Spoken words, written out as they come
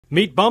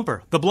Meet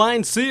Bumper, the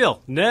blind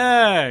seal,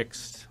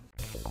 next.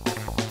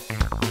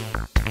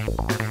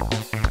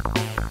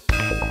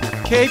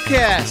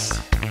 CapeCast.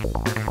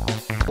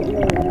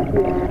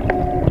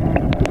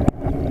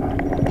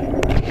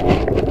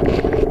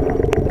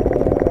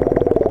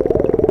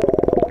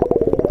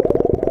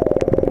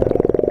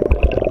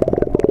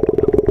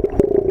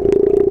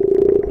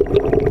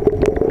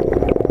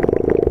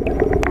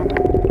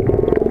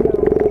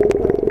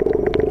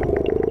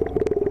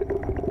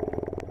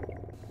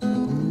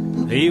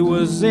 He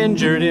was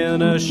injured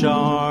in a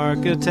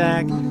shark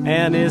attack,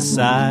 and his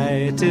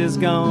sight is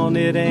gone,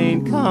 it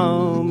ain't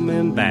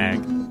coming back.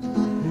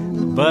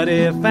 But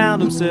he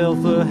found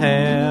himself a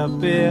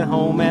happy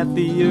home at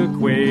the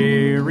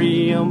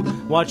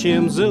aquarium. Watch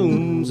him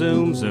zoom,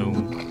 zoom,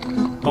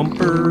 zoom.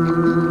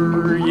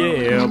 Bumper,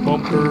 yeah,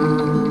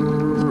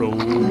 bumper,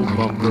 oh,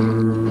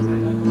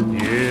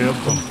 bumper,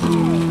 yeah, bumper.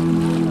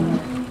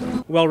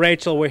 Well,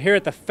 Rachel, we're here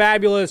at the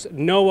fabulous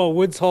NOAA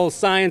Woods Hole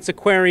Science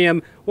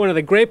Aquarium, one of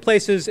the great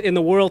places in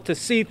the world to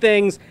see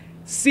things,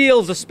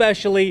 seals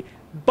especially,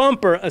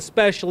 Bumper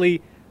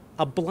especially,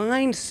 a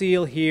blind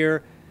seal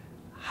here.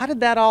 How did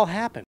that all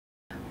happen?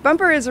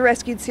 Bumper is a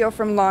rescued seal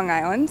from Long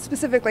Island,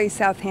 specifically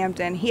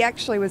Southampton. He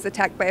actually was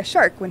attacked by a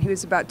shark when he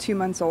was about 2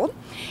 months old,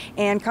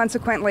 and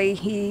consequently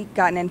he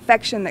got an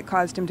infection that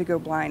caused him to go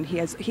blind.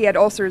 He had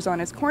ulcers on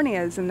his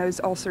corneas, and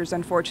those ulcers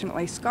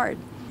unfortunately scarred.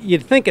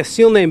 You'd think a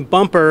seal named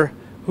Bumper,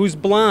 who's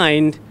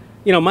blind,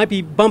 might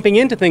be bumping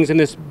into things in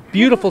this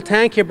beautiful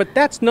tank here, but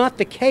that's not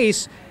the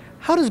case.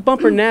 How does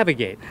Bumper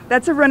navigate?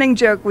 That's a running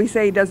joke. We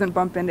say he doesn't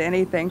bump into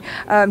anything.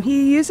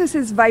 He uses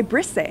his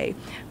vibrissae.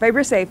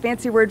 Vibrissae,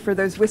 fancy word for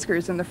those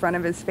whiskers in the front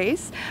of his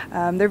face.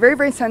 They're very,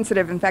 very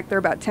sensitive. In fact, they're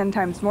about 10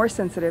 times more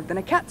sensitive than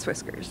a cat's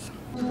whiskers.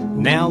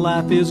 Now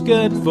life is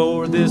good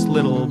for this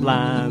little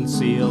blind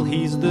seal.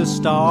 He's the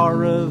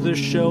star of the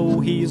show.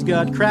 He's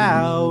got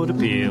crowd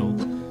appeal.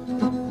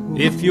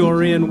 If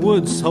you're in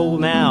Woods Hole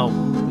now,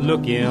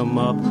 look him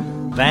up.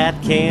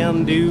 That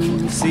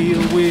can-do seal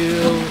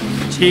will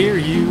cheer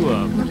you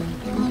up.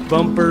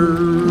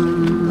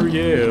 Bumper,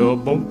 yeah,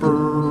 Bumper,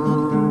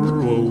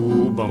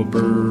 oh,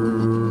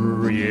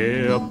 Bumper,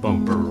 yeah,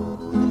 Bumper.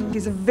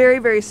 He's a very,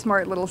 very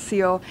smart little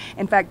seal.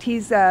 In fact,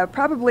 he's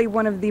probably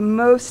one of the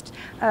most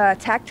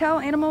tactile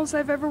animals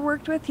I've ever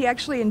worked with. He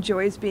actually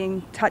enjoys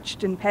being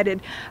touched and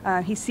petted.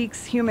 He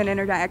seeks human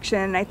interaction,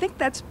 and I think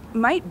that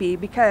might be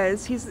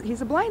because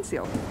he's a blind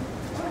seal.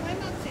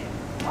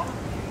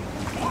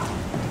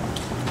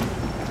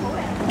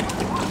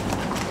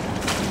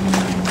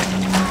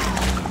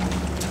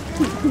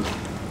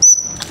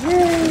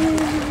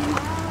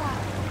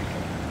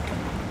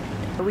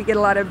 We get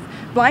a lot of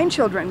blind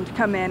children to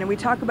come in, and we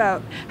talk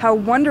about how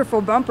wonderful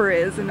Bumper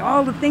is and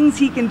all the things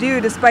he can do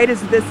despite his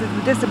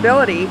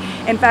disability.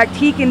 In fact,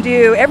 he can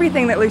do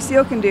everything that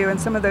Lucille can do, and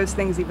some of those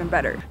things even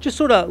better. Just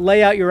sort of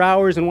lay out your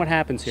hours and what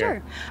happens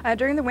here. Sure.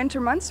 During the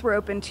winter months, we're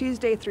open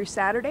Tuesday through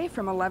Saturday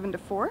from 11 to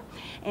 4,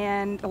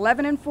 and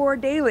 11 and 4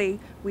 daily,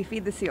 we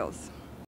feed the seals.